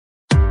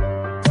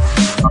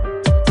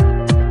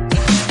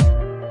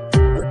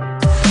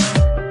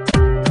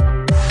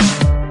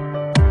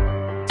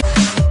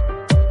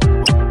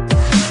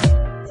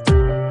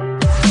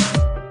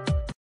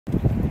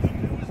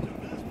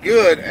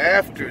Good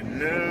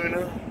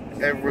afternoon,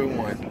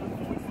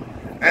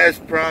 everyone. As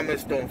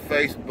promised on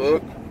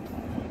Facebook,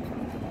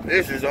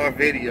 this is our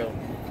video.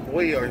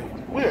 We're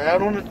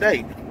out on a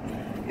date.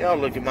 Y'all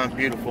look at my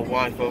beautiful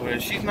wife over there.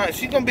 She's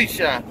gonna be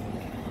shy,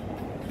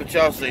 but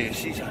y'all see her.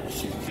 She's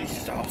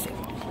awesome.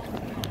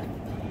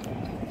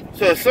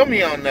 So as some of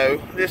y'all know,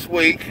 this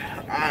week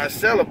I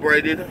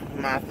celebrated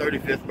my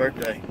 35th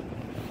birthday,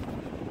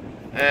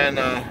 and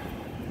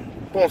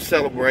upon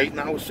celebrating,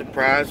 I was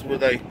surprised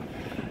with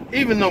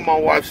even though my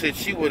wife said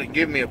she wouldn't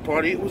give me a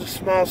party, it was a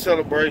small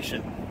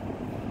celebration.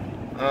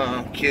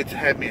 Kids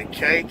had me a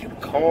cake and a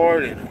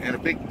card and a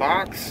big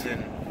box,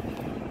 and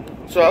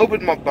so I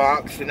opened my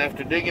box, and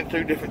after digging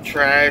through different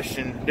trash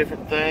and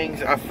different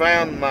things, I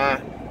found my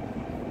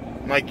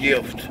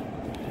gift,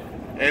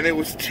 and it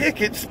was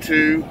tickets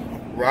to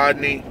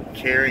Rodney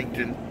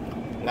Carrington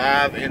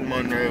live in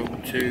Monroe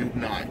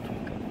tonight.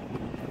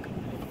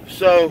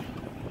 So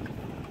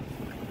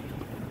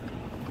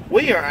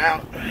we are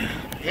out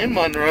in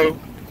Monroe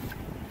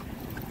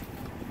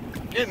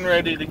getting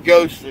ready to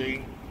go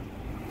see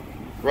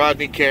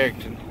Rodney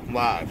Carrington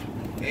live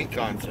in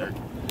concert.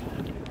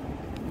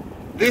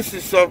 This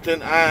is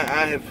something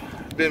I have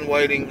been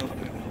waiting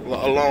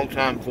a long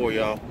time for,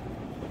 y'all.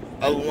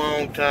 A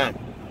long time.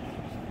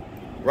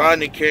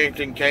 Rodney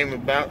Carrington came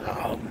about,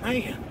 oh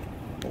man,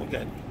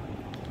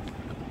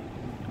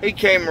 he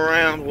came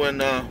around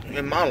when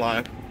in my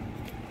life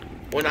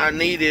when I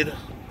needed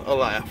a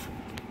laugh,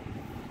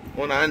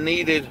 when I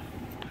needed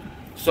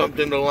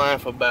something to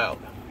laugh about,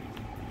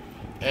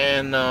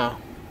 and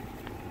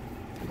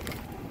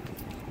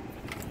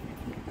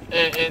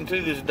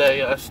to this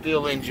day I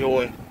still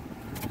enjoy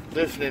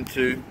listening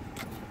to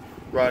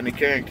Rodney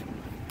Carrington.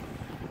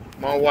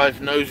 My wife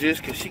knows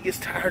this because she gets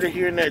tired of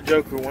hearing that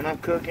joker. When I'm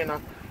cooking,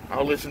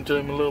 I'll listen to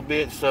him a little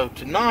bit. So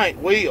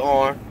tonight we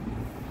are,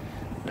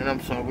 and I'm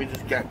sorry, we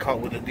just got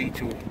caught with a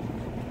detour,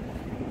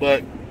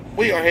 but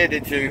we are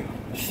headed to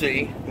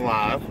see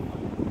live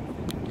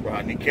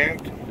Rodney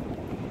Carrington.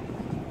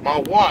 My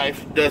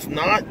wife does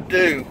not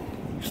do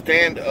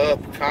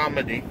stand-up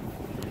comedy.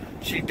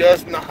 She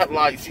does not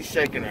like, she's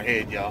shaking her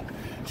head, y'all.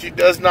 She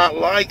does not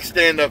like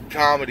stand-up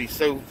comedy.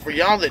 So for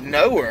y'all that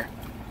know her,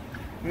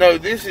 no,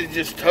 this is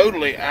just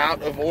totally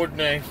out of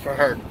ordinary for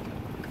her.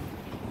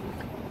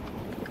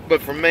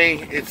 But for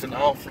me, it's an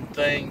awesome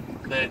thing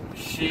that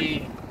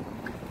she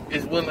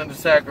is willing to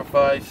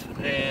sacrifice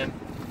and,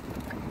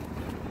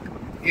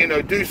 you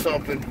know, do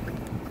something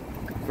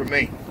for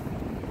me.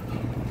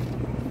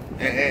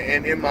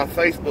 And in my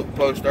Facebook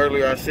post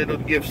earlier, I said it'll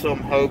give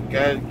some hope,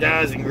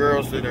 guys and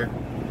girls that are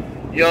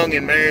young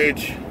in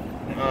marriage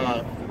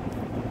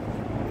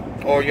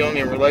or young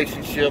in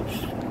relationships.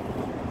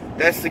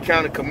 That's the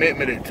kind of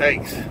commitment it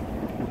takes.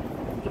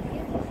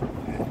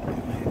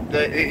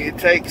 It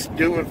takes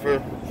doing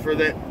for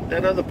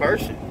that other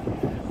person,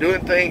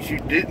 doing things you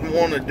didn't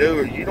want to do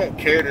or you don't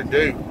care to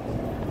do,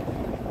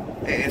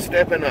 and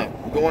stepping up,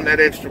 going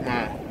that extra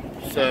mile.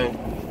 So,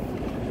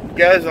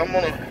 guys, I'm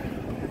gonna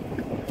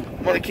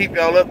keep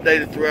y'all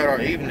updated throughout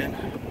our evening.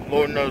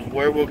 Lord knows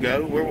where we'll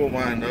go, where we'll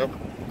wind up.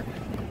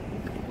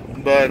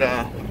 But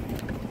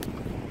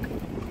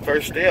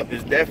first step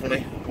is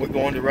definitely we're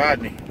going to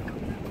Rodney,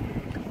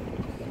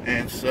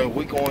 and so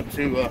we're going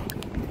to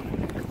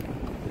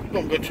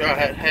go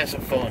try to have some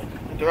fun.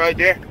 Is it right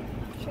there?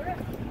 Sure.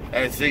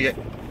 I see it.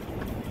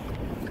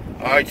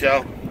 All right,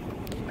 y'all.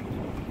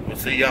 We'll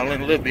see y'all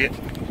in a little bit.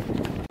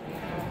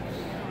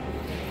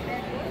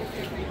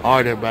 All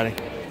right, everybody.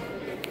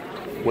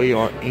 We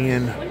are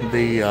in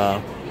the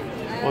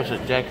what's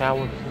it, Jack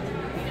Howard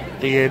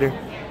Theater,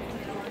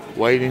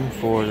 waiting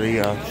for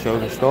the show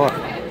to start.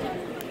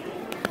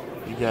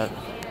 You got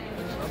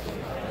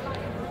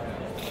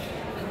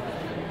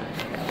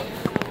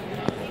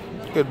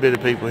a good bit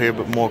of people here,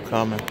 but more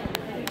coming.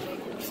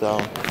 So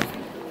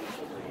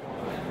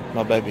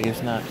my baby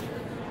is not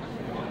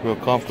real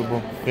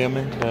comfortable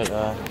filming, but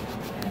I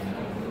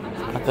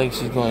think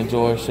she's gonna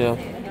enjoy herself.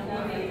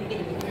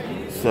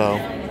 So,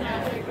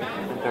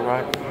 is that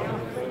right?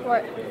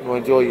 What? You're gonna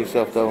enjoy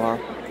yourself though, huh?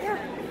 Yeah.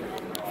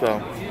 So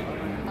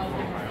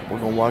we're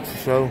gonna watch the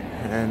show,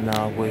 and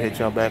we'll hit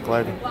y'all back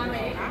later.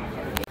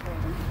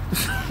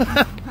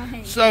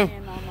 So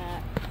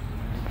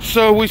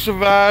we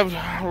survived.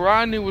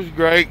 Rodney was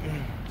great.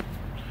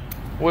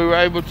 We were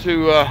able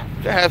to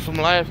have some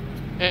laughs,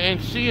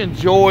 and she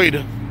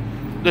enjoyed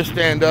the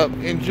stand-up,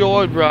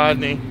 enjoyed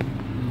Rodney.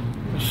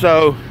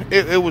 So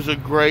it was a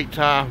great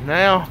time.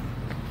 Now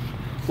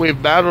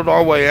we've battled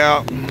our way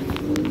out.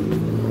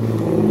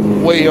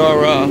 We're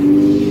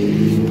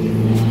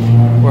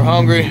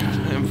hungry,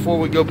 and before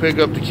we go pick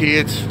up the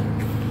kids,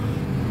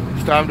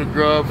 it's time to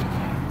grub,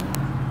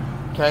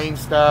 cane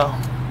style,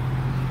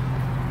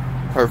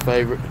 her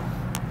favorite.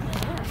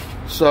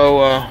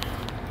 So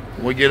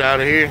we get out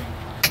of here,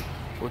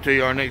 we'll tell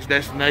you our next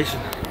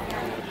destination.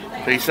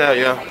 Peace out,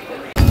 y'all.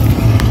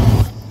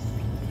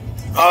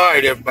 All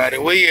right, everybody,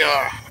 we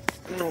have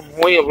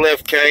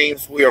left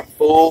Cane's. We are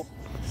full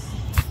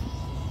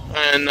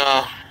and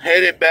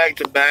headed back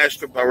to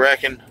Bastrop, I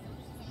reckon.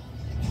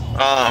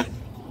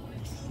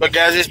 But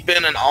guys, it's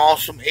been an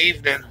awesome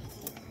evening.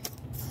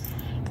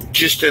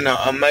 Just an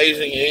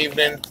amazing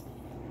evening.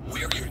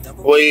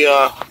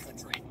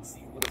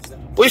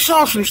 We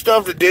saw some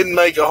stuff that didn't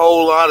make a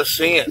whole lot of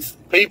sense.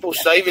 People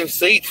saving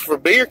seats for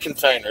beer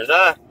containers.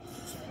 That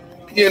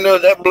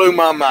blew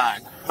my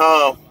mind.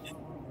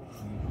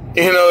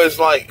 It's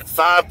like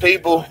 5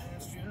 people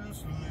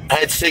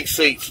had 6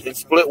 seats and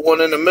split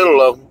one in the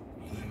middle of them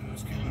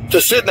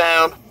to sit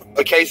down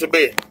a case of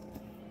beer.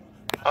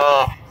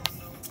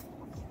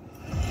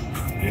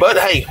 But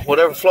hey,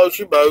 whatever floats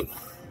your boat,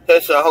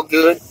 that's all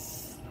good.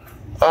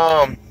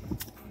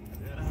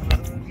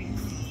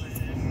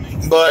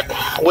 But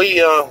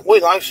we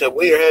like I said,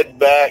 we are headed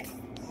back.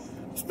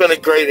 It's been a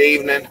great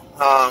evening.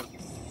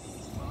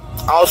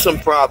 Awesome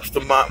props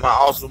to my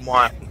awesome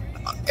wife.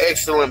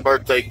 Excellent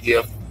birthday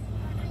gift.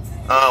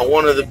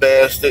 One of the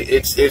best.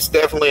 It's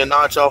definitely a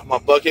notch off my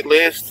bucket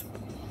list.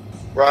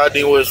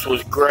 Rodney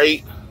was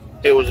great.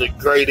 It was a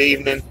great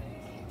evening.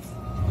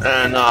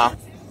 And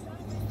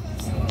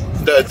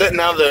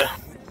the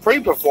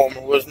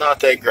pre-performer was not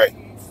that great.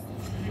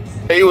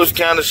 He was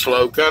kind of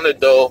slow, kind of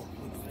dull.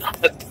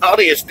 The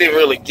audience didn't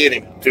really get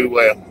him too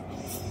well.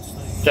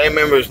 Can't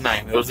remember his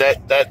name. It was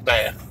that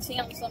bad.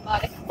 Tim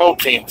somebody. Oh,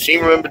 Tim. She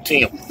remembered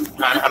Tim.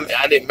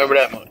 I didn't remember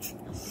that much.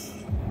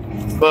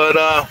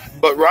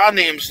 But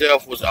Rodney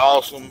himself was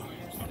awesome.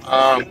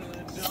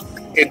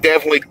 It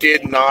definitely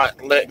did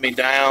not let me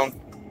down.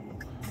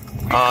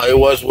 It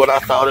was what I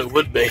thought it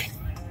would be.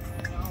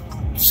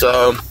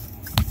 So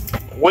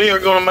we are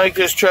going to make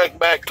this trek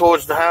back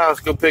towards the house,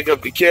 go pick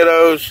up the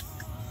kiddos,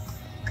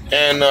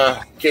 and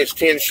catch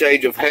 10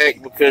 shades of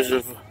heck because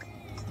of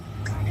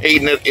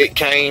eating it at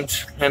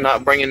Cane's and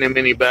not bringing them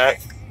any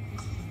back.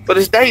 But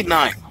it's date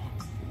night.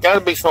 Got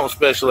to be something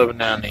special every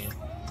now and then.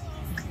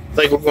 I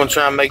think we're going to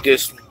try and make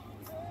this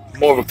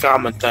more of a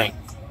common thing.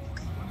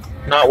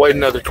 Not wait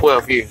another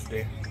 12 years,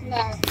 dude.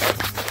 No.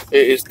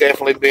 It's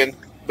definitely been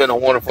a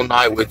wonderful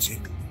night with you.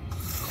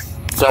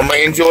 So I'm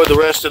going to enjoy the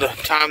rest of the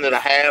time that I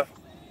have.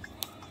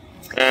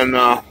 And,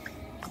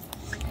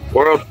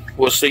 world,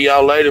 we'll see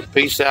y'all later.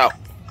 Peace out.